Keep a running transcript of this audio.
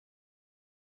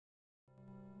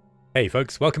Hey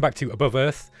folks, welcome back to Above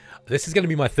Earth. This is going to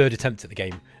be my third attempt at the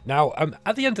game. Now,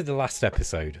 at the end of the last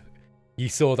episode, you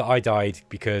saw that I died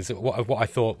because of what I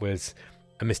thought was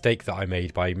a mistake that I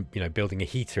made by, building a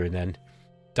heater and then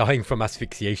dying from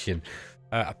asphyxiation.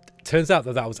 Turns out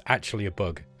that that was actually a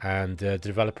bug, and the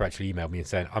developer actually emailed me and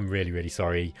said, "I'm really, really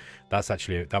sorry.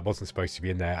 That wasn't supposed to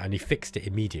be in there," and he fixed it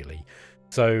immediately.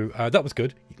 So that was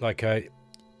good.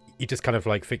 He just kind of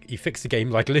he fixed the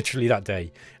game like literally that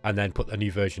day and then put a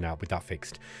new version out with that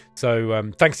fixed.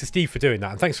 So thanks to Steve for doing that,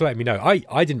 and thanks for letting me know.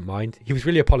 I didn't mind. He was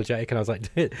really apologetic, and I was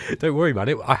like, don't worry,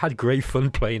 man. I had great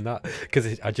fun playing that because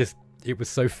it was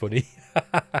so funny.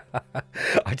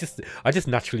 I just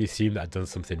naturally assumed that I'd done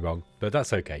something wrong, but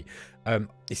that's okay.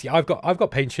 You see, I've got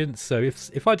patience, so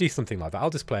if I do something like that, I'll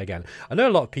just play again. I know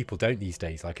a lot of people don't these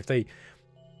days. Like if they,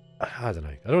 I don't know.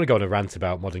 I don't want to go on a rant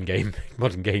about modern gaming.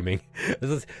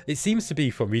 It seems to be,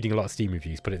 from reading a lot of Steam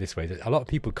reviews, put it this way, that a lot of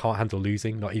people can't handle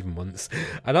losing, not even once.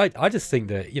 And I just think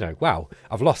that, wow,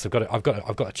 I've lost. I've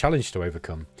got a challenge to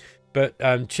overcome. But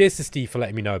cheers to Steve for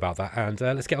letting me know about that, and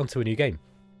let's get on to a new game.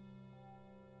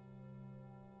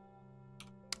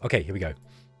 Okay, here we go.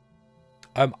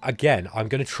 Again, I'm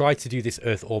going to try to do this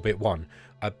Earth Orbit 1.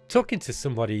 I'm talking to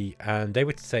somebody, and they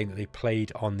were saying that they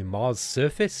played on the Mars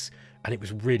surface, and it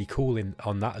was really cool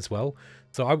on that as well.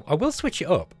 So I will switch it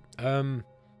up.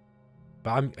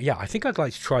 But I think I'd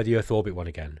like to try the Earth Orbit one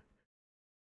again.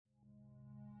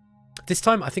 This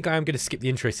time, I think I am going to skip the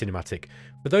intro cinematic.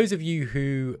 For those of you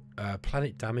who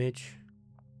planet damage,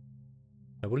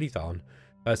 we'll leave that on.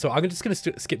 So I'm just going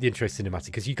to skip the intro cinematic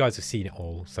because you guys have seen it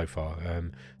all so far. So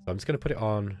I'm just going to put it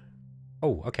on.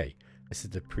 Oh, okay. This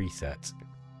is the preset.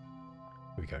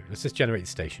 Here we go. Let's just generate the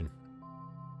station.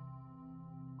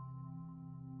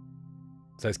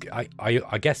 So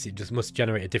I guess it just must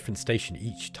generate a different station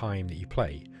each time that you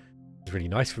play. It's really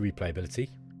nice for replayability.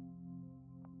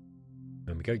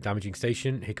 There we go. Damaging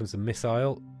station. Here comes the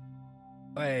missile.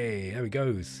 Hey, there he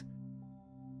goes.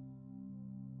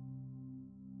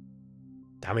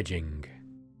 Damaging.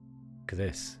 Look at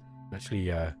this.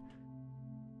 Actually,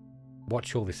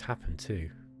 watch all this happen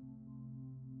too.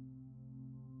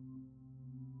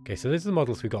 Okay, so those are the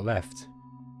models we've got left.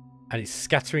 And it's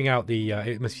scattering out the,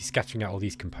 it must be scattering out all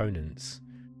these components.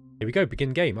 Here we go,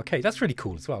 begin game. Okay, that's really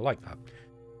cool as well, I like that.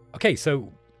 Okay,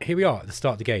 so here we are at the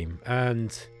start of the game.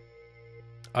 And,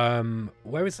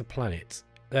 where is the planet?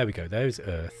 There we go, there's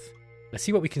Earth. Let's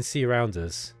see what we can see around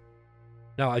us.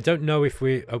 Now, I don't know if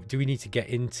do we need to get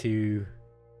into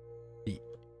the,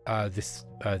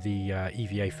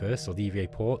 EVA first, or the EVA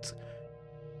port?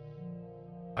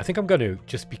 I think I'm going to,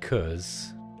 just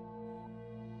because...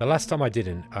 The last time I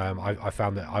didn't, I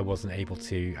found that I wasn't able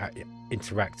to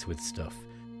interact with stuff.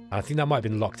 I think that might have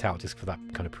been locked out just for that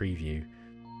kind of preview.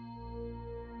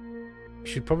 We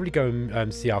should probably go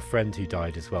and see our friend who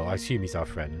died as well. I assume he's our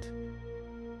friend.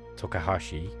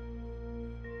 Takahashi.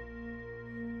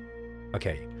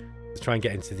 Okay, let's try and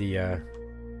get into the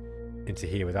into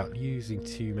here without using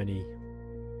too much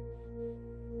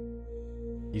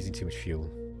fuel.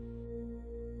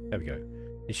 There we go.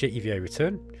 Initiate EVA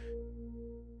return.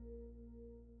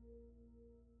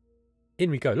 In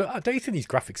we go. Look, don't you think these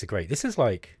graphics are great? This is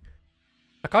like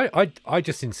I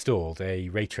just installed a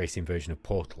ray tracing version of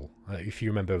Portal. If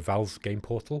you remember Valve's game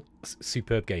Portal,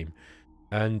 superb game,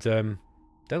 and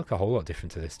they look a whole lot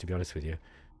different to this. To be honest with you,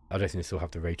 I don't think they still have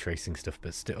the ray tracing stuff,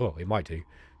 but still, oh, it might do.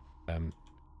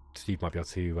 Steve might be able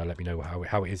to let me know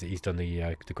how it is that he's done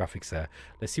the graphics there.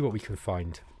 Let's see what we can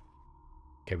find.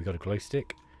 Okay, we got a glow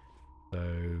stick.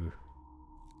 So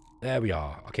there we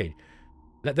are. Okay,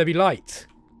 let there be light.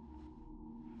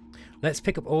 Let's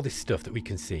pick up all this stuff that we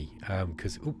can see,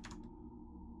 because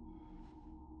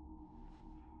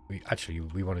we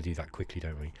want to do that quickly,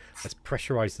 don't we? Let's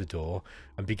pressurize the door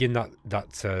and begin that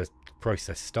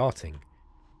process starting.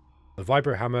 The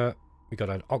vibro hammer. We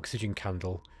got an oxygen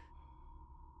candle.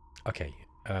 Okay,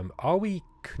 are we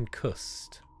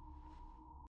concussed?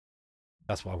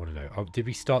 That's what I want to know. Did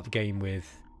we start the game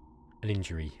with an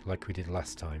injury like we did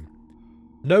last time?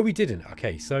 No, we didn't.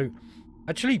 Okay, so.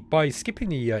 Actually, by skipping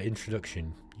the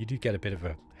introduction, you do get a bit of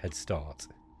a head start.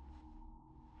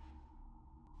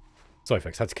 Sorry,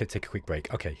 folks, I had to take a quick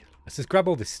break. Okay, let's just grab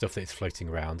all this stuff that is floating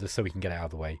around, just so we can get it out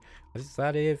of the way. Is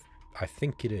that it? I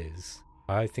think it is.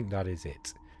 I think that is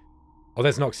it. Oh,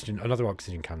 there's another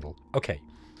oxygen candle. Okay,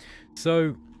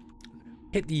 so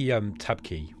hit the tab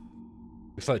key.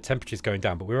 Looks like the temperature's going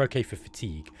down, but we're okay for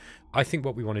fatigue. I think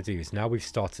what we want to do is now we've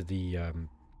started the...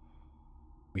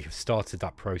 we have started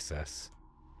that process.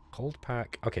 Cold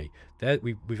pack. Okay, there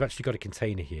we've actually got a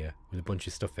container here with a bunch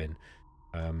of stuff in.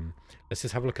 Let's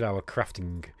just have a look at our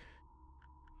crafting.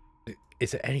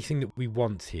 Is there anything that we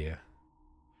want here?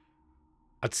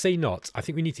 I'd say not. I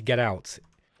think we need to get out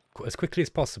as quickly as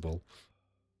possible.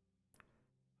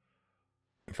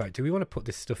 In fact, do we want to put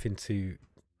this stuff into...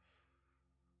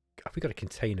 Have we got a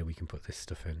container we can put this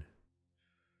stuff in?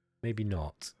 Maybe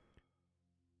not.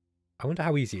 I wonder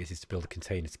how easy it is to build a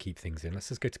container to keep things in. Let's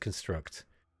just go to construct.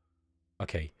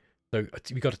 Okay, so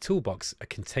we got a toolbox, a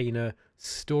container,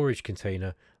 storage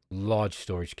container, large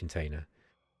storage container,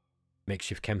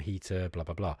 makeshift chem heater, blah,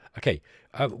 blah, blah. Okay,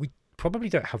 we probably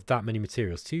don't have that many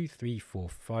materials. 2, 3, 4,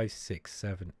 5, 6,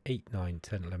 7, 8, 9,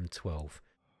 10, 11, 12.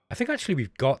 I think actually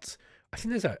we've got... I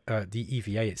think there's the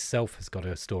EVA itself has got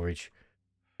a storage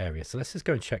area. So let's just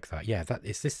go and check that. Yeah, that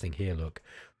is this thing here, look.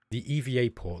 The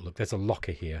EVA port, look, there's a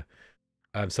locker here.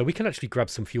 So we can actually grab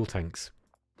some fuel tanks.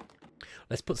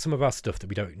 Let's put some of our stuff that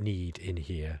we don't need in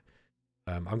here.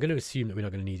 I'm going to assume that we're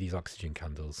not going to need these oxygen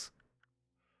candles.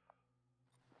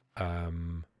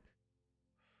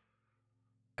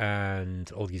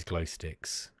 And all these glow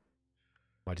sticks.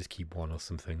 Might just keep one or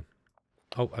something.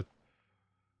 Oh, is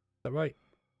that right?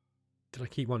 Did I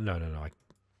keep one? No.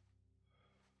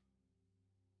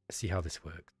 Let's see how this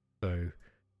works. So,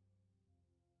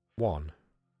 1.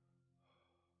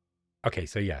 Okay,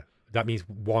 so yeah, that means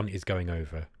 1 is going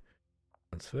over.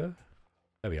 Transfer.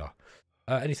 There we are.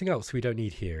 Anything else we don't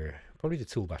need here? Probably the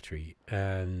tool battery,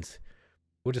 and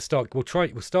we'll just start.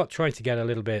 We'll start trying to get a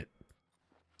little bit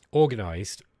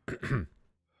organized. And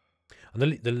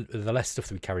the less stuff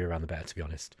that we carry around, the better. To be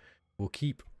honest, we'll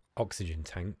keep oxygen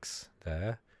tanks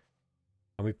there,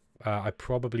 and I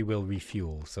probably will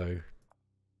refuel. So,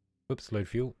 whoops, load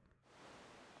fuel.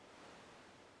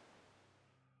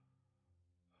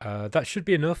 That should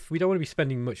be enough. We don't want to be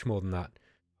spending much more than that.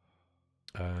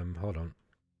 Hold on.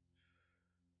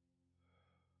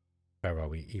 Where are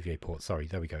we? EVA port. Sorry,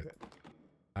 there we go.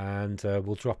 And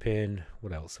we'll drop in...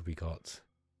 What else have we got?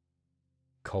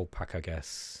 Coal pack, I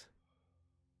guess.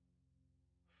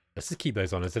 Let's just keep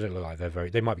those on as they don't look like they're very...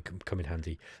 They might come in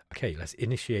handy. Okay, let's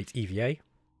initiate EVA.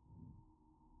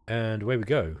 And away we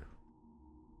go.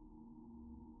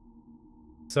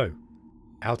 So,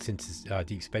 out into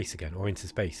deep space again, or into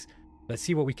space. Let's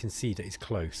see what we can see that is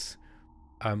close.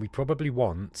 We probably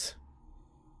want...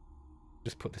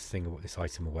 Just put this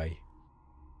item away.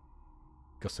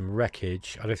 Got some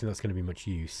wreckage. I don't think that's going to be much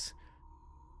use.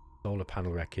 Solar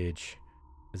panel wreckage.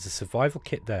 There's a survival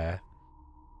kit there.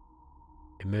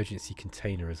 Emergency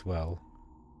container as well.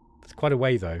 It's quite a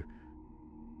way though.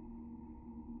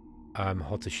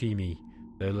 Hotoshimi.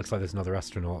 It looks like there's another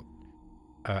astronaut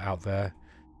out there.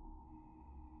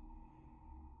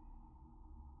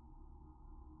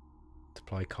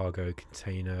 Supply cargo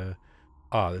container.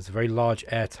 Ah, there's a very large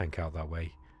air tank out that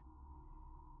way.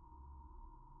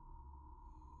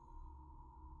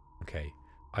 Okay,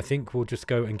 I think we'll just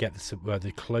go and get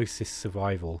the closest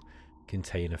survival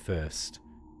container first.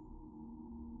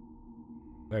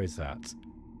 Where is that?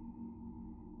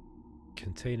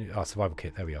 Container... Ah, survival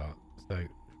kit, there we are. So...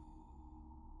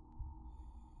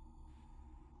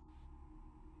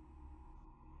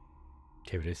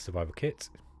 Here it is, survival kit.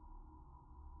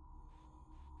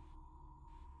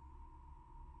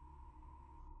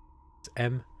 It's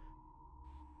M.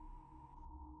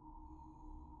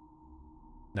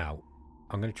 Now,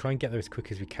 I'm going to try and get there as quick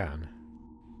as we can.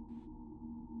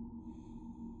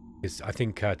 Because I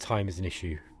think time is an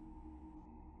issue.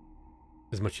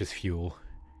 As much as fuel.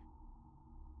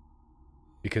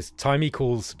 Because time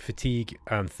equals fatigue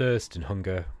and thirst and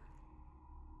hunger.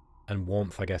 And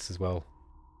warmth, I guess, as well.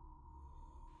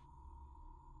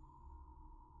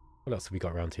 What else have we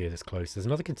got around here that's close? There's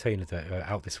another container there,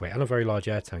 out this way, and a very large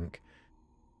air tank.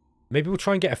 Maybe we'll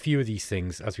try and get a few of these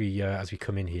things as we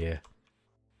come in here.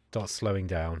 Start slowing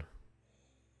down.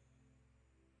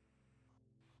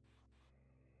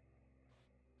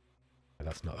 Oh,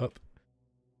 that's not up.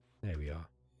 There we are.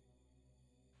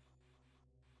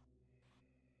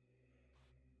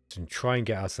 And try and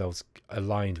get ourselves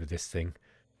aligned with this thing.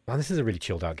 Man, this is a really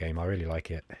chilled out game. I really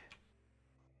like it.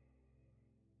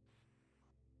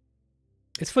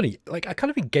 It's funny, like, I kind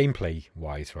of think gameplay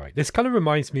wise, right? This kind of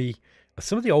reminds me of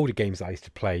some of the older games that I used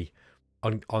to play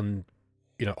on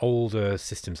you know, older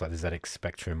systems like the ZX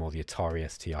Spectrum or the Atari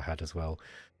ST I had as well.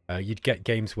 You'd get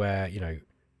games where, you know,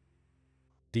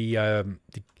 the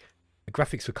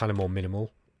graphics were kind of more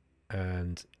minimal,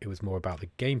 and it was more about the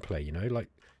gameplay, you know, like.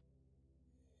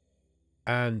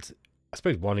 And I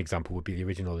suppose one example would be the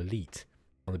original Elite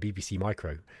on the BBC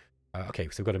Micro. Okay,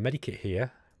 so we've got a medikit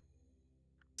here.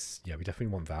 Yeah, we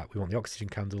definitely want that. We want the oxygen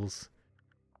candles.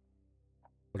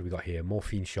 What do we got here?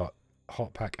 Morphine shot,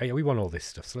 hot pack. Oh, yeah, we want all this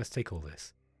stuff, so let's take all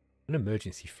this. An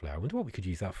emergency flare. I wonder what we could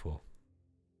use that for.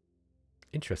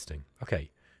 Interesting.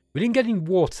 Okay. We didn't get any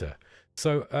water.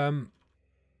 So,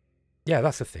 yeah,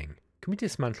 that's the thing. Can we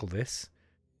dismantle this?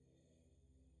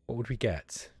 What would we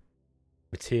get?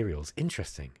 Materials.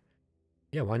 Interesting.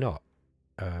 Yeah, why not?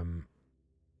 We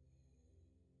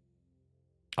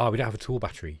don't have a tool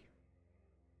battery.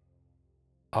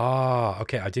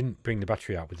 Okay. I didn't bring the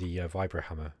battery out with the vibro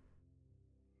hammer.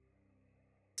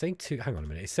 It's saying hang on a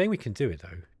minute. It's saying we can do it,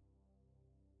 though.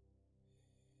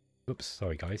 Oops,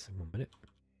 sorry, guys. 1 minute.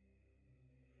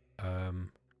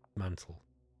 Mantle.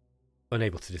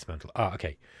 Unable to dismantle.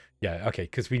 Okay. Yeah, okay,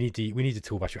 because we need the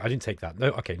tool battery. I didn't take that. No,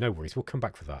 okay, no worries. We'll come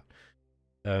back for that.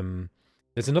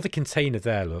 There's another container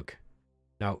there, look.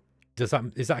 Now, is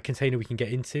that a container we can get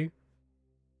into?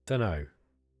 Don't know.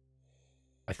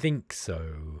 I think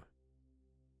so.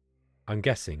 I'm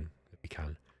guessing that we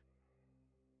can.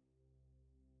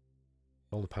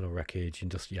 Solar panel wreckage,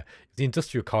 yeah. The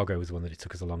industrial cargo was the one that it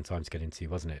took us a long time to get into,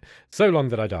 wasn't it? So long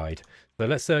that I died. So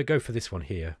let's go for this one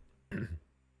here.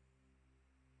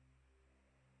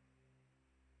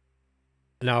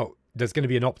 Now, there's going to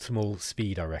be an optimal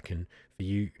speed, I reckon, for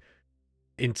you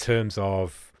in terms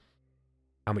of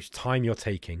how much time you're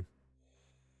taking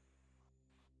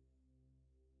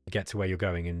to get to where you're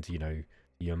going and, you know,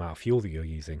 the amount of fuel that you're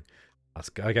using.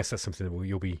 I guess that's something that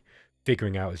you'll be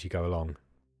figuring out as you go along.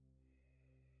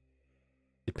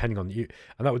 Depending on you,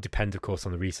 and that would depend, of course,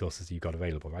 on the resources that you've got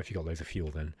available, right? If you've got loads of fuel,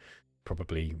 then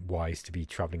probably wise to be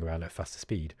traveling around at faster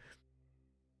speed.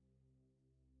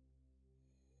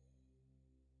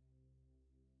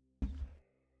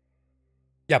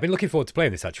 Yeah, I've been looking forward to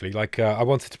playing this, actually. Like, I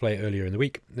wanted to play it earlier in the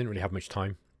week. Didn't really have much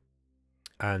time.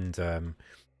 And,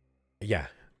 yeah.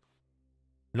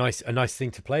 A nice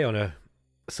thing to play on a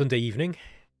Sunday evening.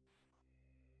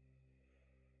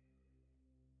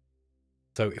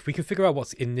 So if we can figure out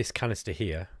what's in this canister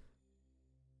here,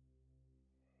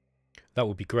 that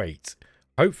would be great.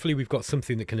 Hopefully we've got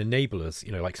something that can enable us,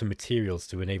 you know, like some materials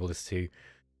to enable us to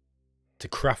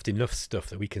craft enough stuff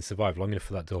that we can survive long enough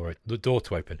for that door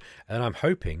to open. And I'm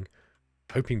hoping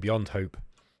beyond hope,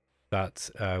 that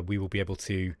we will be able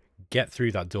to get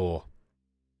through that door.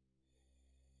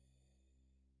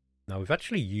 Now, we've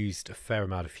actually used a fair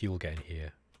amount of fuel getting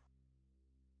here.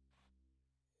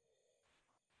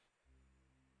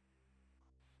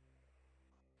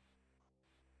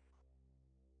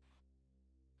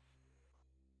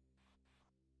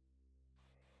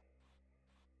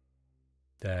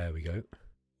 There we go.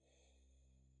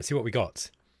 Let's see what we got.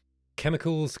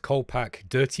 Chemicals, coal pack,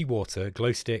 dirty water,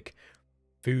 glow stick,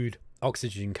 food,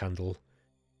 oxygen candle,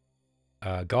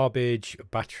 garbage,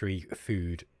 battery,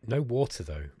 food. No water,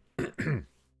 though.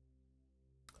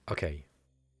 Okay.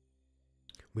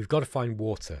 We've got to find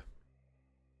water.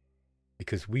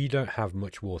 Because we don't have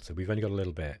much water. We've only got a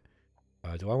little bit.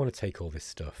 Do I want to take all this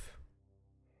stuff?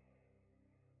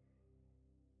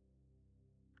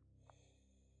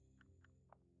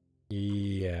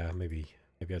 Yeah, maybe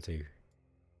I do. Can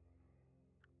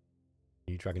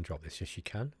you drag and drop this? Yes, you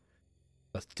can.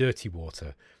 That's dirty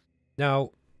water.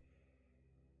 Now,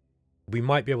 we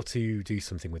might be able to do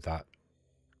something with that.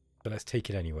 But let's take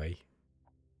it anyway.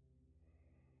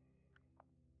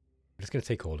 I'm just going to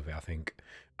take all of it, I think.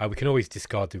 We can always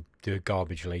discard the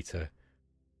garbage later.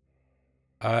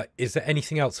 Is there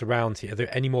anything else around here? Are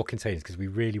there any more containers? Because we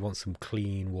really want some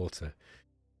clean water.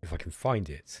 If I can find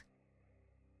it.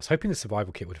 I was hoping the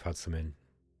survival kit would have had some in.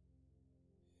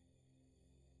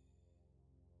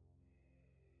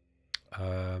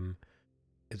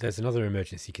 There's another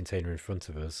emergency container in front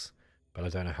of us, but I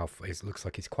don't know how far. It looks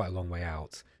like it's quite a long way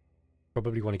out.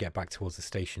 Probably want to get back towards the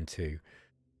station too.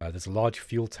 There's a large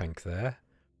fuel tank there.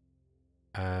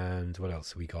 And what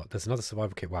else have we got? There's another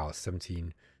survival kit. Wow, it's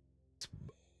 17. It's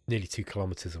nearly 2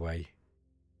 kilometers away.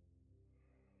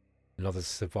 Another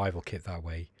survival kit that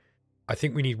way. I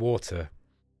think we need water.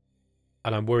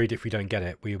 And I'm worried if we don't get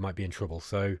it, we might be in trouble.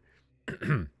 So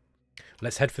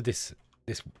let's head for this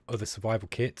other survival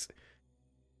kit.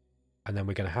 And then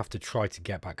we're going to have to try to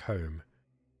get back home.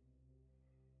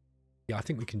 Yeah, I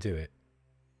think we can do it.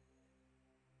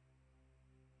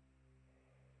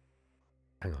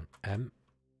 Hang on.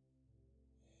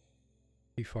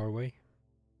 Too far away?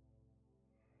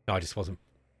 No,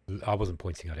 I wasn't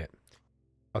pointing at it.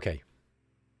 Okay.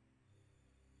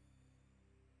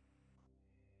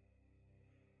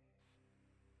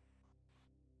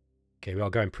 Okay, we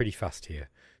are going pretty fast here.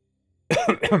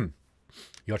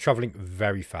 You are travelling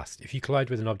very fast. If you collide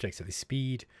with an object at this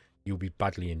speed, you'll be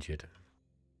badly injured.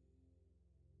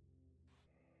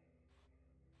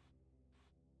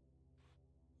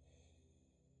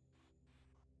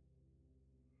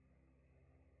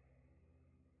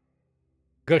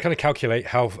 Got to kind of calculate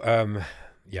how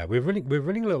Yeah, we're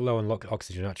running a little low on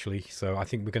oxygen actually, so I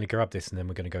think we're going to grab this and then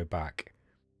we're going to go back.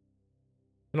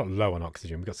 We're not low on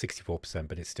oxygen. We've got 64%,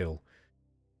 but it's still.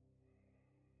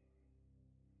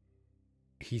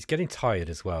 He's getting tired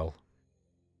as well,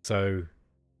 so.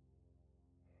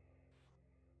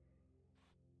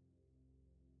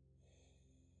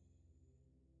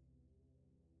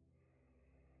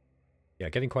 Yeah,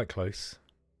 getting quite close.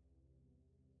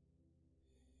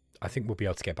 I think we'll be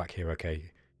able to get back here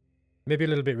okay. Maybe a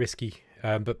little bit risky,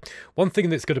 but one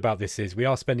thing that's good about this is we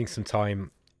are spending some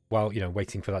time while,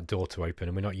 waiting for that door to open,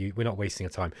 and we're not wasting our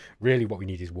time. Really, what we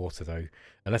need is water, though.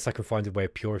 Unless I can find a way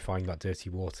of purifying that dirty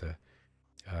water,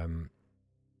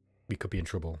 we could be in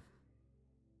trouble.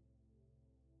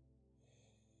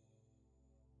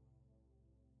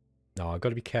 No, I've got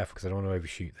to be careful because I don't want to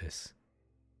overshoot this.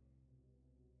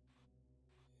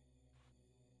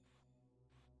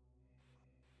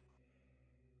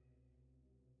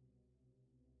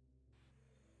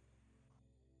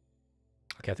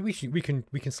 Okay, I think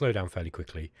we can slow down fairly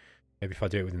quickly. Maybe if I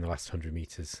do it within the last 100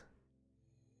 meters.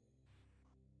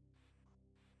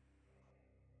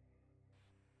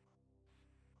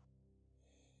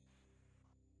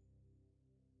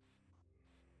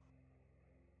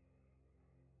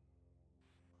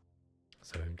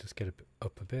 So just get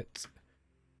up a bit.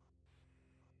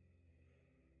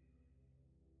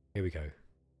 Here we go.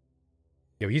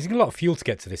 Yeah, we're using a lot of fuel to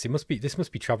get to this. This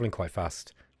must be traveling quite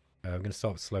fast. I'm going to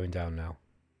start slowing down now.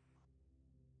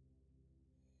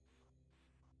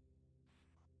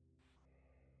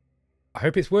 I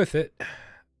hope it's worth it,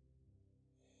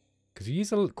 because we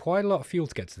use quite a lot of fuel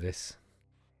to get to this.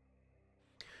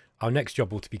 Our next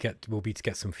job will be to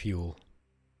get some fuel.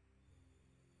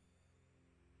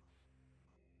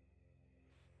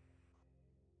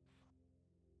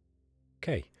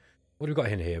 Okay, what have we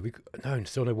got in here? No,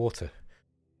 still no water.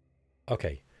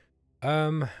 Okay,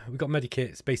 we've got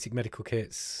medikits, basic medical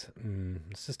kits.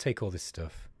 Let's just take all this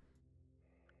stuff.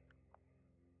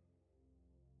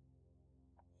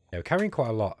 Yeah, we're carrying quite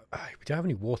a lot. We don't have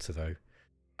any water though,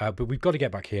 but we've got to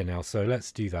get back here now. So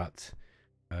let's do that.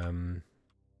 That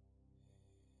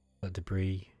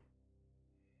debris.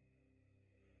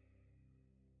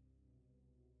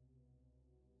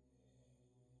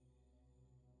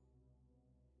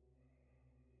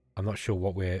 I'm not sure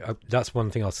what we're. That's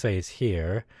one thing I'll say is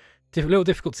here. A little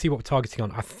difficult to see what we're targeting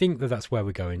on. I think that's where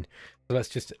we're going. So let's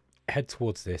just head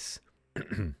towards this.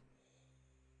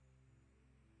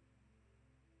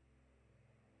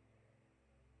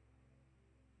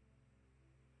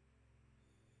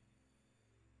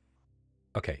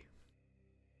 Okay.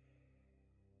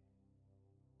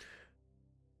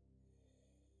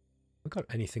 We got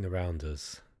anything around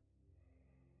us?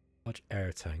 Large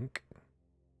air tank.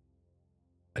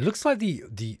 It looks like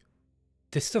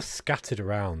this stuff's scattered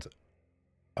around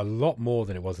a lot more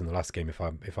than it was in the last game.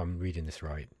 If I'm reading this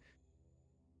right,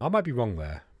 I might be wrong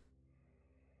there.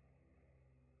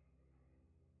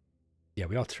 Yeah,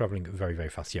 we are traveling very, very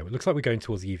fast. Yeah, it looks like we're going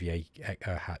towards the EVA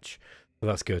hatch, so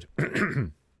that's good.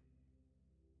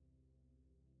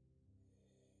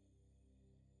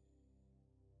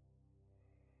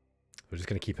 We're just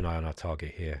going to keep an eye on our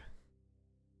target here.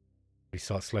 We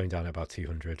start slowing down at about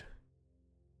 200.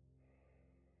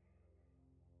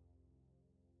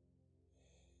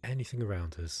 Anything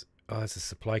around us? Oh, there's a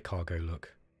supply cargo,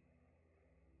 look.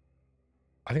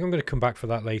 I think I'm going to come back for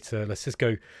that later. Let's just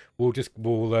go. We'll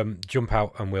jump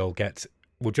out and we'll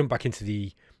jump back into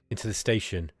the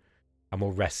station, and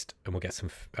we'll rest and we'll get some.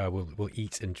 We'll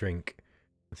eat and drink.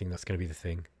 I think that's going to be the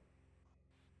thing.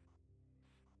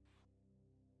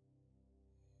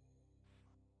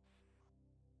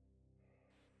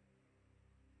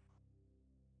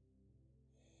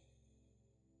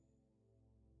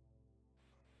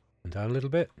 And down a little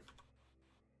bit.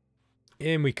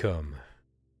 In we come.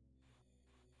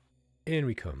 In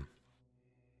we come.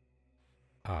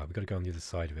 Ah, we've got to go on the other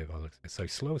side of it. Well, it's so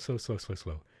slow, slow, slow, slow,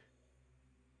 slow.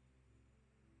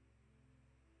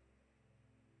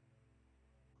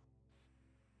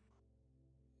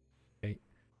 Okay.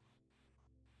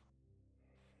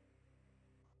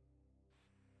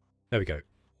 There we go.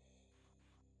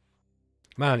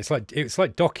 Man, it's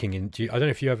like docking in. I don't know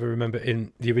if you ever remember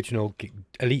in the original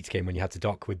Elite game when you had to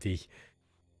dock with the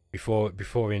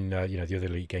before in the other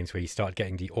Elite games where you started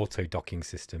getting the auto docking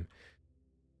system.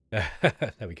 There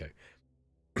we go.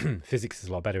 Physics is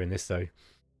a lot better in this though.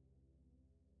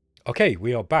 Okay,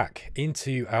 we are back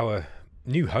into our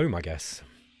new home, I guess.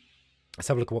 Let's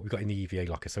have a look at what we've got in the EVA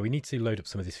locker. So we need to load up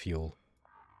some of this fuel.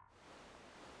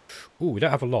 Oh, we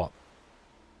don't have a lot.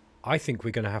 I think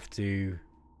we're going to have to...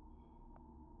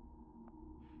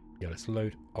 Yeah, let's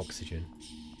load oxygen.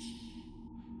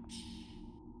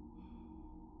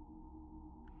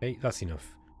 Okay, that's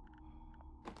enough.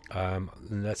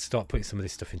 Let's start putting some of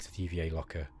this stuff into the EVA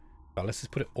locker. But let's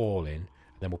just put it all in, and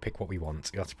then we'll pick what we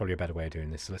want. That's probably a better way of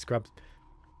doing this. So let's grab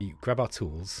our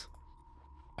tools.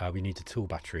 We need a tool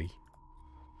battery.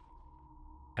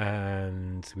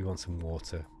 And we want some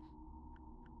water.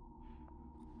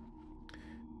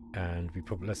 And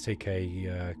let's take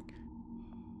a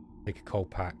coal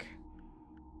pack.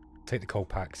 Take the coal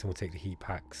packs and we'll take the heat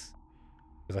packs,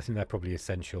 because I think they're probably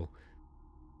essential.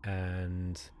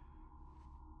 And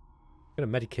a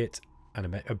medikit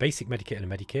and a basic medikit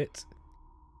and a medikit.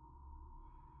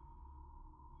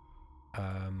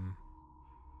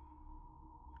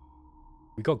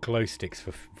 We got glow sticks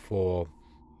for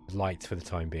lights for the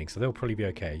time being, so they'll probably be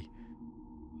okay.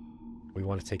 We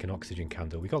want to take an oxygen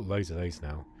candle. We got loads of those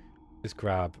now. Let's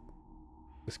grab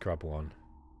one.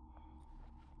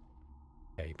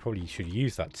 Okay, probably should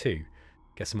use that too.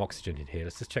 Get some oxygen in here.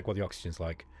 Let's just check what the oxygen's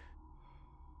like.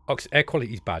 Air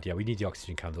quality is bad. Yeah, we need the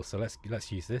oxygen candle. So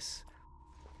let's use this.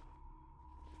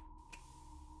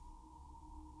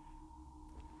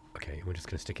 Okay, we're just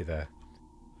going to stick it there.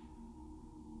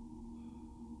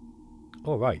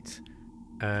 All right.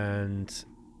 And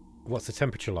what's the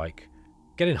temperature like?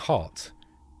 Getting hot.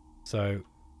 So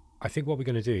I think what we're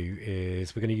going to do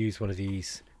is we're going to use one of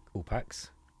these cool packs.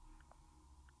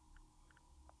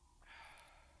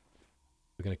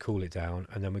 We're going to cool it down,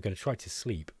 and then we're going to try to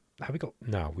sleep. Have we got...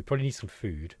 No, we probably need some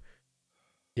food.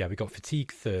 Yeah, we got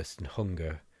fatigue, thirst, and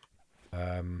hunger.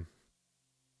 Drink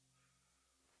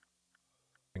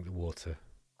the water.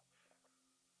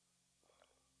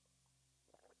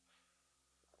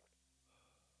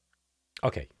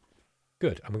 Okay,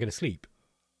 good. And we're going to sleep.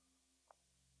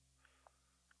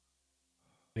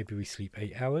 Maybe we sleep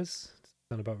 8 hours.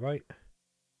 Sound about right?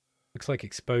 Looks like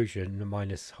exposure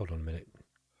minus... Hold on a minute.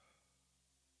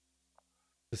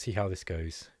 Let's see how this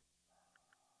goes.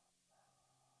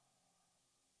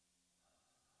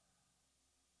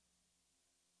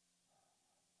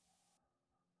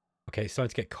 Okay, it's starting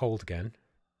to get cold again.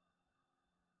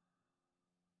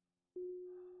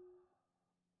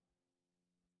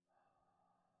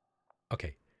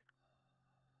 Okay.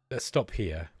 Let's stop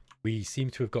here. We seem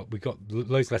to have got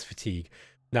loads less fatigue.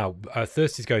 Now,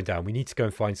 thirst is going down. We need to go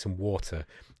and find some water.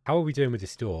 How are we doing with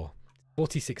this door?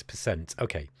 46%.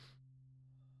 Okay.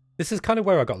 This is kind of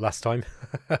where I got last time.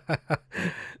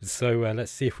 So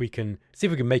let's see if we can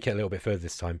make it a little bit further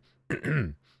this time.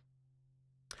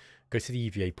 Go to the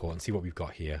EVA port and see what we've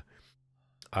got here.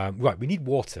 Right, we need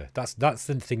water. That's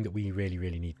the thing that we really,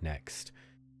 really need next.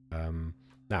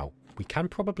 Now, we've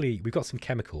got some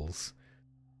chemicals.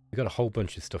 We've got a whole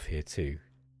bunch of stuff here too.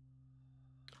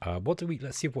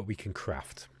 Let's see what we can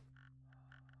craft.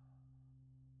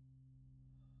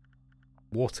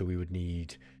 Water, we would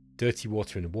need dirty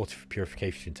water and water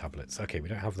purification tablets. Okay, we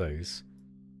don't have those.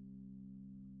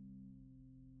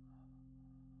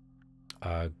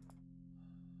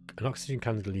 An oxygen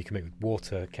candle you can make with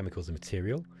water, chemicals, and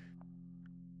material.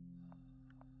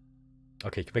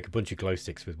 Okay, you can make a bunch of glow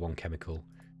sticks with one chemical.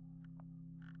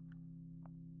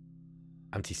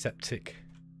 Antiseptic.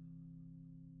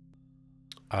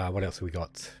 What else have we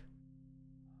got?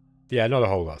 Yeah, not a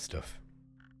whole lot of stuff.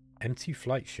 M2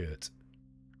 flight shirt.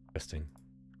 Interesting.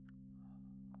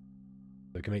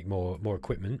 So we can make more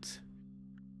equipment.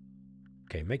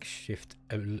 Okay, makeshift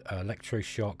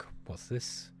electroshock. What's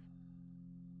this?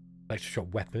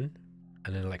 Electroshock weapon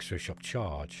and an electroshock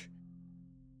charge.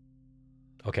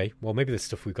 Okay, well maybe there's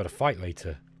stuff we've got to fight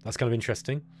later. That's kind of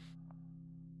interesting.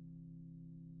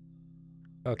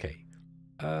 Okay.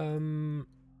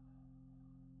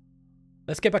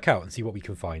 Let's get back out and see what we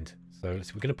can find. So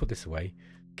we're going to put this away.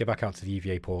 Get back out to the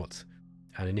EVA port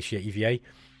and initiate EVA.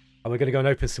 And we're going to go and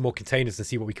open some more containers and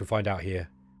see what we can find out here.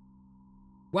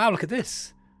 Wow, look at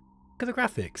this. Look at the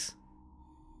graphics.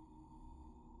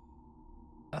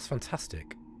 That's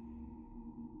fantastic.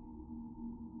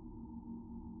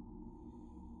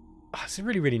 Oh, it's a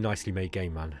really, really nicely made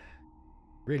game, man.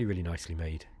 Really, really nicely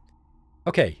made.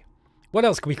 Okay, what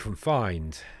else can we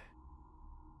find?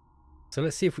 So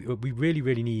let's see if we really,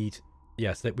 really need...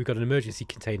 Yes, we've got an emergency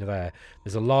container there.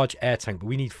 There's a large air tank, but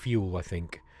we need fuel, I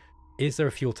think. Is there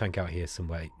a fuel tank out here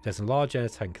somewhere? There's a large air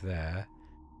tank there.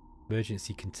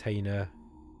 Emergency container.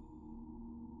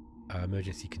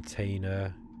 Emergency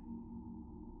container.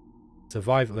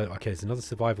 Survival. Okay, there's another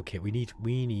survival kit. We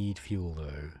need fuel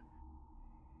though,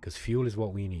 because fuel is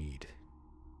what we need.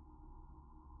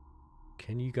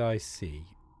 Can you guys see?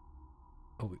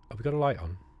 Oh, have we got a light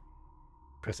on?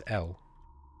 Press L.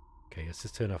 Okay, let's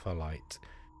just turn off our light.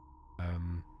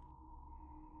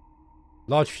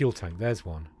 Large fuel tank. There's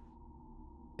one.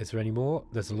 Is there any more?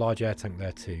 There's a large air tank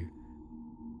there too.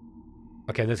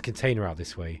 Okay, there's a container out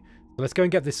this way. Let's go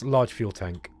and get this large fuel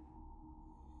tank.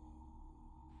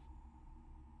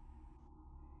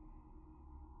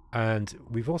 And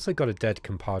we've also got a dead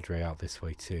compadre out this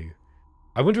way too.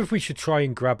 I wonder if we should try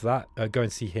and grab that, go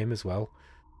and see him as well.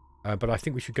 But I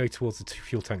think we should go towards the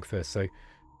fuel tank first. So,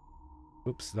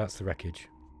 oops, that's the wreckage.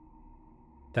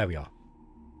 There we are.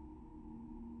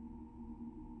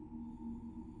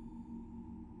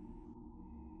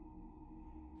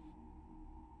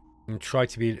 And try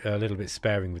to be a little bit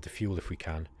sparing with the fuel if we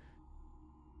can.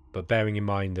 But bearing in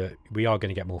mind that we are going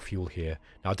to get more fuel here.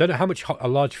 Now, I don't know how much a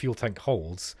large fuel tank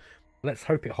holds. Let's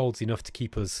hope it holds enough to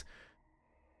keep us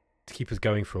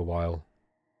going for a while.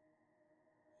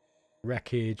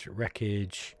 Wreckage.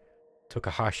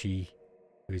 Takahashi,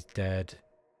 who is dead.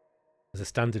 There's a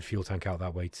standard fuel tank out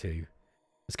that way too.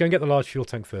 Let's go and get the large fuel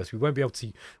tank first. We won't be able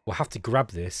to... We'll have to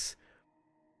grab this.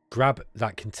 Grab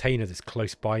that container that's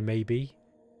close by, maybe.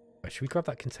 Right, should we grab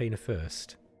that container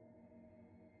first?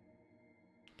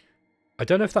 I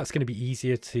don't know if that's going to be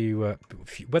easier to...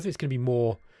 whether it's going to be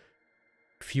more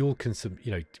fuel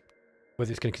you know, whether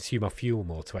it's going to consume our fuel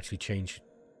more to actually change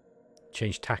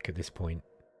tack at this point.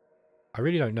 I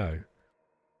really don't know.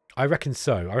 I reckon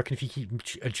so. I reckon if you keep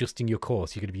adjusting your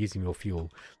course, you're going to be using more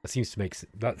fuel. That seems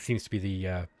to be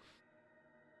the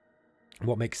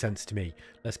what makes sense to me.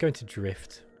 Let's go into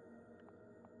drift.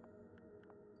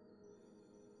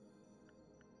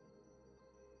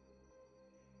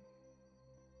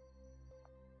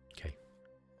 Okay.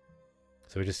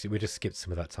 So we just skipped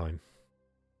some of that time.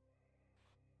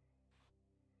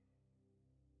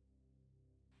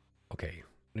 Okay, I'm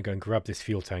gonna go and grab this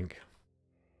fuel tank.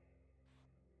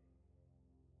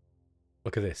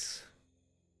 Look at this.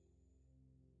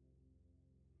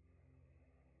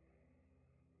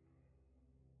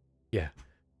 Yeah.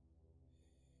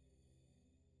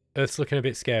 Earth's looking a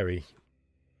bit scary.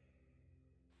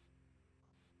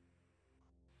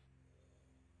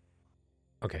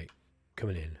 Okay,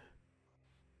 coming in.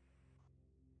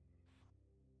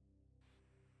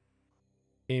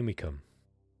 In we come.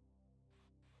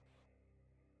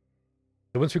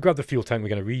 So once we grab the fuel tank, we're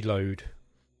going to reload.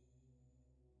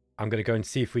 I'm going to go and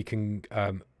see if we can...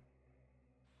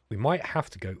 we might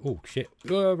have to go... Oh, shit.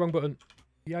 Oh, wrong button.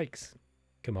 Yikes.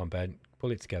 Come on, Ben.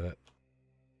 Pull it together.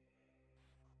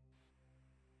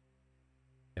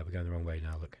 Yeah, we're going the wrong way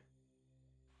now, look.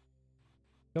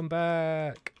 Come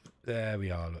back. There we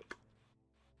are, look.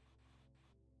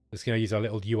 Just going to use our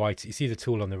little UI... You see the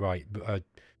tool on the right,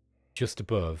 just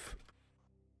above.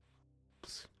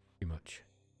 Oops, too much.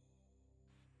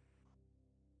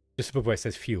 Just above where it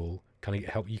says fuel, can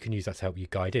help? You can use that to help you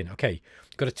guide in. Okay,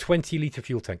 got a 20-litre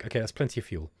fuel tank. Okay, that's plenty of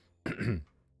fuel. I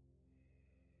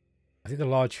think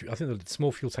the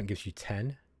small fuel tank gives you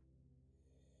 10.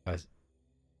 Okay,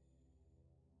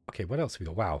 what else have we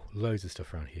got? Wow, loads of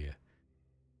stuff around here.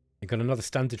 We've got another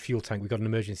standard fuel tank. We've got an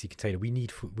emergency container. We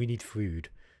need food.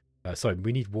 Sorry,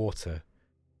 we need water.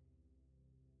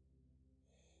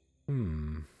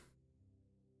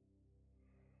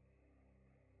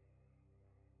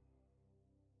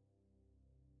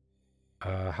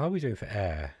 How are we doing for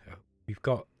air? We've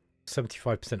got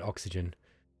 75% oxygen.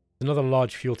 Another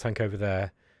large fuel tank over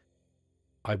there.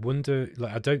 I wonder,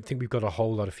 like, I don't think we've got a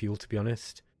whole lot of fuel, to be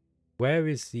honest. Where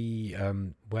is the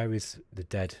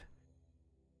dead?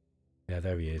 Yeah,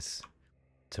 there he is.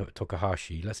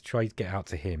 Takahashi. Let's try to get out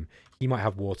to him. He might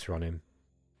have water on him.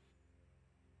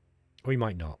 Or he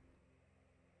might not.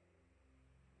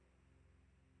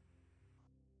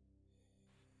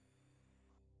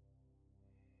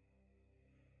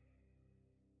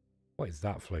 What is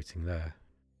that floating there?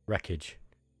 Wreckage.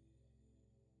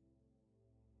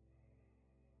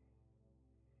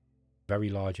 Very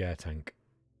large air tank.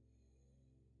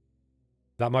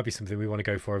 That might be something we want to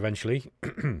go for eventually.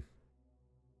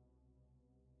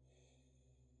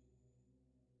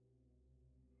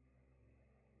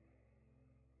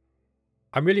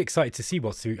 I'm really excited to see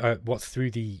what's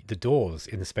through the doors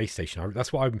in the space station.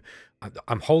 That's what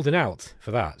I'm holding out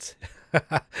for that.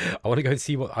 I want to go and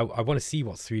see what I want to see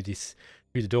what's through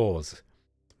the doors.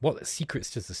 What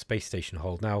secrets does the space station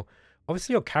hold? Now,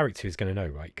 obviously, your character is going to know,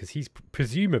 right? Because he's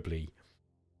presumably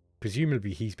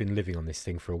he's been living on this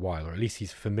thing for a while, or at least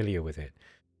he's familiar with it.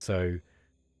 So,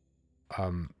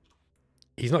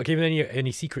 he's not giving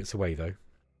any secrets away, though.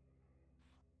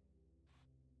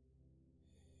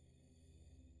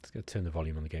 Let's go turn the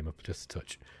volume on the game up just a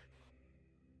touch.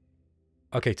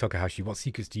 Okay, Takahashi, what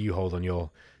secrets do you hold on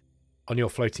your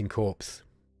floating corpse?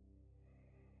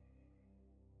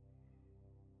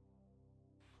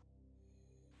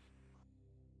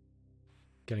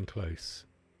 Getting close.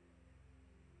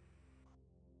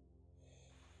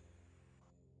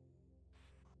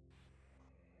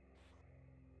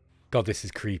 God, this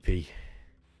is creepy.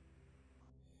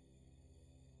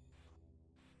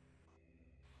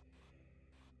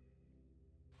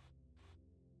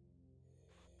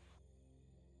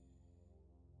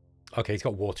 Okay, he's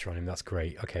got water on him. That's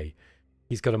great. Okay,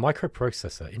 he's got a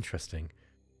microprocessor. Interesting.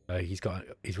 He's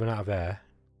run out of air.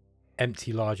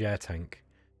 Empty large air tank,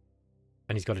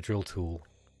 and he's got a drill tool.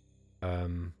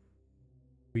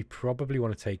 We probably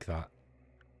want to take that.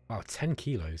 Wow, 10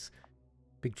 kilos.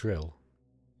 Big drill.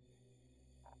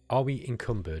 Are we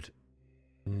encumbered?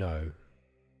 No.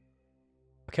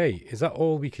 Okay, is that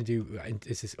all we can do?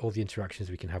 Is this all the interactions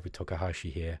we can have with Takahashi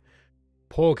here?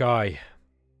 Poor guy.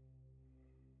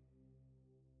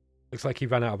 Looks like he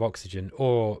ran out of oxygen,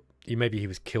 or maybe he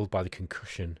was killed by the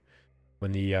concussion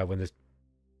when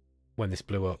this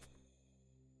blew up.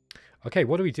 Okay,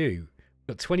 what do we do?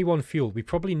 We've got 21 fuel. We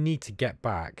probably need to get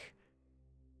back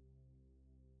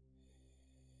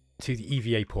to the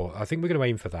EVA port. I think we're going to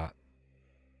aim for that.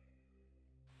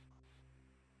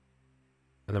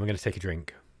 And then we're going to take a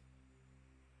drink.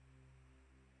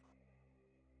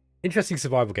 Interesting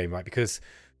survival game, right? Because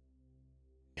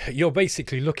you're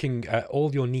basically looking at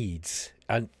all your needs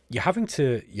and you're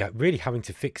really having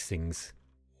to fix things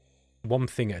one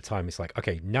thing at a time. It's like,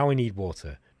 okay, now I need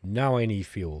water. Now I need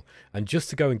fuel. And just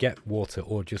to go and get water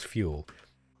or just fuel,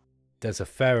 there's a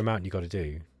fair amount you got to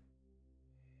do.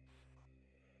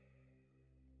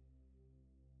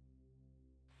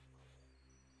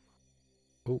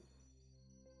 Oh.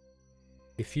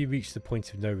 If you reach the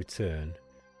point of no return,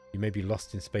 you may be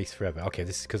lost in space forever. Okay,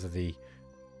 this is because of the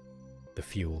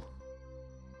fuel.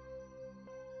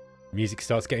 Music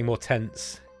starts getting more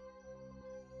tense.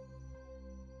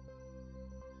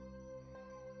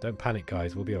 Don't panic,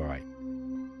 guys. We'll be all right.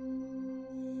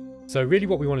 So really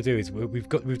what we want to do is we've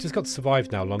just got to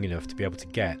survive now long enough to be able to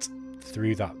get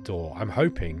through that door. I'm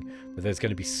hoping that there's going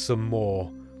to be some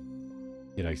more,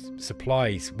 you know,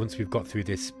 supplies once we've got through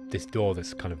this door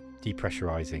that's kind of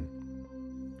depressurizing.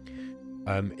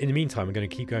 In the meantime, I'm going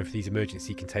to keep going for these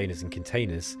emergency containers and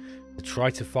containers to try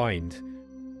to find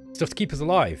stuff to keep us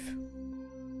alive.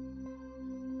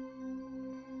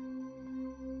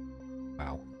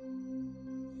 Wow.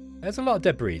 There's a lot of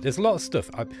debris. There's a lot of stuff.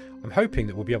 I'm hoping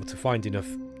that we'll be able to find enough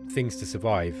things to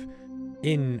survive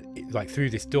through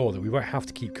this door that we won't have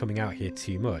to keep coming out here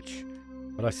too much.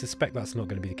 But I suspect that's not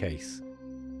going to be the case.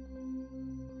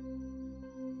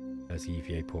 There's the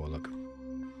EVA port, look.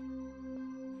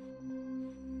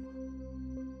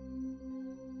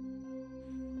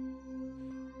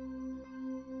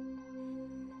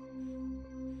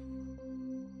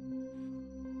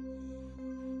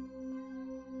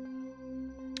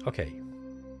 Okay.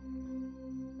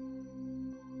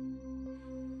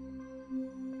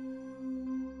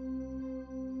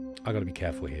 I gotta be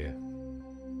careful here.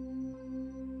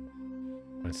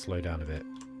 I'm gonna slow down a bit.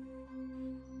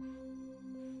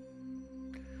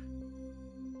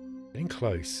 Getting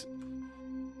close.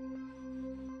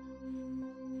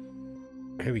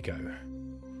 Here we go.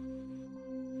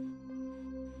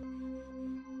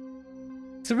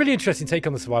 It's a really interesting take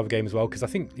on the survival game as well, because I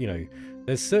think, you know,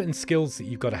 there's certain skills that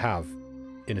you've got to have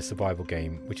in a survival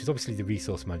game, which is obviously the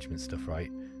resource management stuff,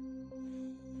 right?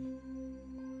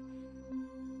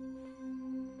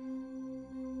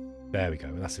 There we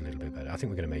go. That's a little bit better. I think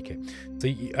we're going to make it. So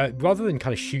rather than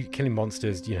kind of killing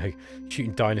monsters, you know,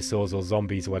 shooting dinosaurs or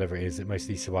zombies or whatever it is that most of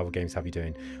these survival games have you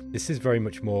doing, this is very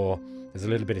much more, there's a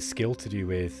little bit of skill to do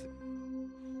with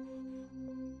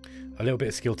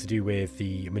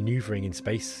the maneuvering in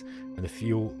space and the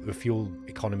fuel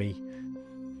economy.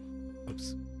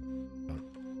 Oops. Oh.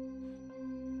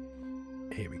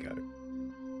 Here we go.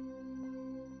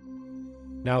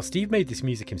 Now, Steve made this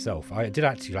music himself. I did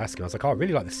actually ask him. I was like, oh, I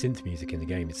really like the synth music in the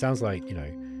game. It sounds like, you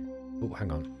know... Oh,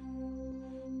 hang on.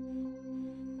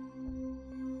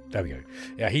 There we go.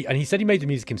 Yeah, he said he made the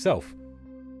music himself.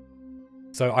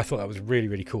 So I thought that was really,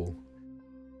 really cool.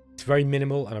 It's very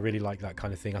minimal, and I really like that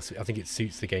kind of thing. I think it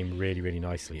suits the game really, really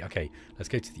nicely. Okay, let's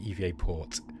go to the EVA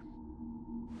port.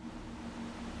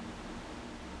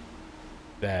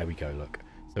 There we go, look.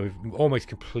 So we've almost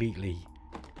completely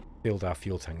filled our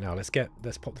fuel tank. Now let's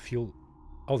pop the fuel.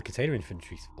 Oh, the container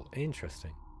inventory's full.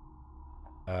 Interesting.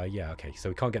 Yeah, okay. So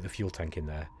we can't get the fuel tank in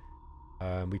there.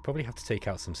 We probably have to take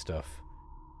out some stuff.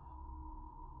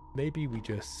 Maybe we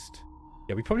just...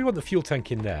 Yeah, we probably want the fuel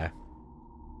tank in there.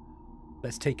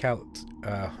 Let's take out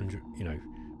 100, you know,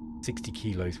 60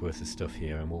 kilos worth of stuff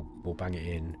here, and we'll bang it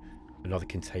in another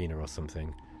container or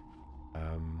something.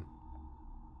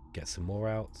 Get some more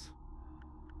out.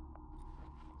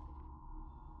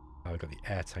 We've got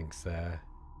the air tanks there.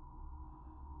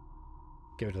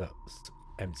 Get rid of that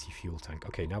empty fuel tank.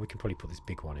 Okay, now we can probably put this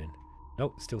big one in.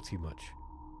 Nope, still too much.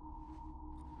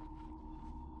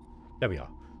 There we are.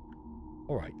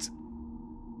 All right.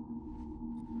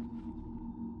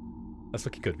 That's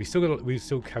looking good. We're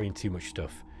still carrying too much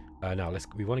stuff. Now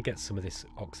we want to get some of this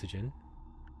oxygen.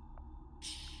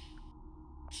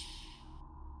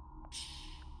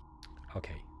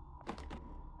 Okay.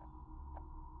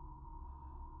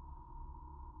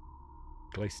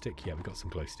 Glow stick? Yeah, we got some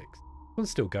glow sticks. One's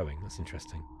still going. That's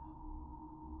interesting.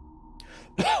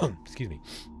 Excuse me.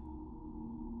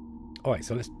 Alright,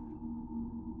 so let's... I'm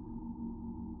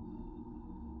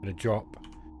going to drop...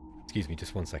 Excuse me,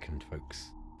 just 1 second,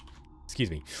 folks. Excuse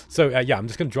me. So, yeah, I'm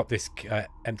just going to drop this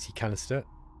empty canister.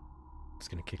 Just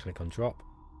going to click on drop.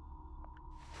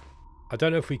 I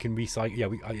don't know if we can recycle... Yeah,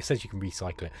 it says you can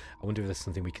recycle it. I wonder if there's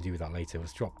something we can do with that later.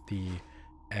 Let's drop the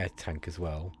air tank as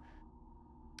well.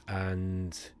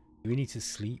 And do we need to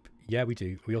sleep? Yeah, we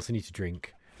do. We also need to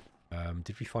drink.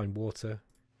 Did we find water?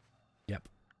 Yep.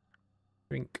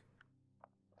 Drink.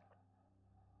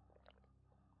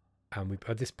 And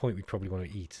at this point, we probably want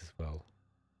to eat as well.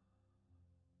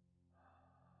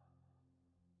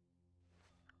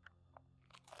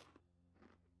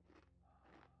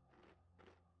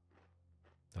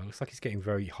 Now, it looks like it's getting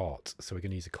very hot, so we're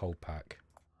going to use a cold pack.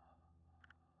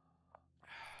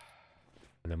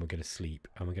 And then we're going to sleep.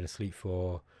 And we're going to sleep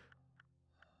for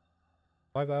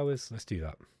 5 hours. Let's do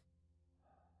that.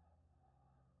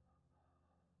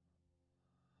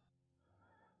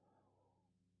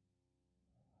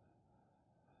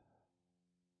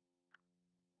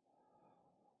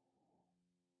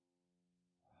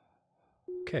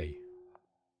 Okay.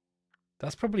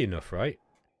 That's probably enough, right?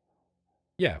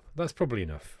 Yeah, that's probably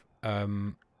enough.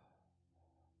 Maybe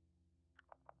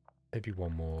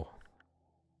one more.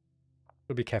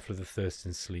 Gotta be careful of the thirst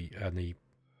and sleep and the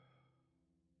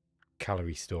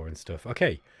calorie store and stuff.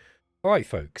 Okay. Alright,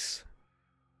 folks.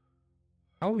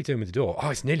 How are we doing with the door?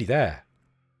 Oh, it's nearly there.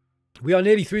 We are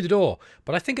nearly through the door.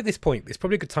 But I think at this point, it's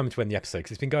probably a good time to end the episode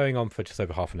because it's been going on for just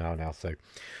over half an hour now. So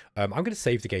I'm going to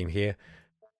save the game here.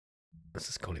 Let's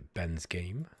just call it Ben's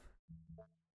game.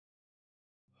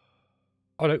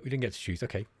 Oh, no, we didn't get to choose.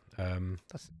 Okay.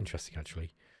 That's interesting,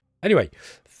 actually. Anyway,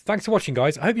 thanks for watching,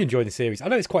 guys. I hope you enjoyed the series. I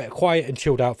know it's quite a quiet and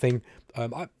chilled out thing. I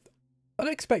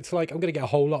don't expect, like, I'm going to get a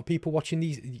whole lot of people watching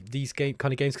these kind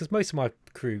of games because most of my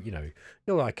crew, you know,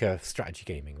 they're like strategy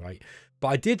gaming, right? But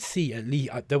I did see at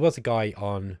least there was a guy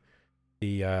on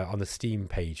the Steam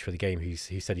page for the game who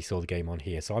said he saw the game on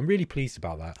here. So I'm really pleased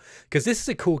about that because this is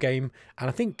a cool game, and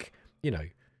I think, you know,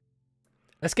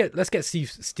 let's get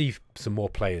Steve some more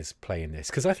players playing this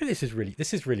because I think this is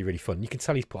really fun. You can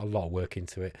tell he's put a lot of work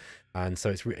into it, and so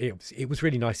it was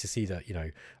really nice to see that, you know,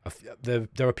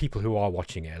 there are people who are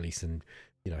watching it at least, and,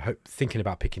 you know, thinking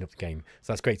about picking up the game.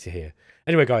 So that's great to hear.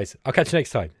 Anyway, guys, I'll catch you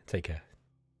next time. Take care.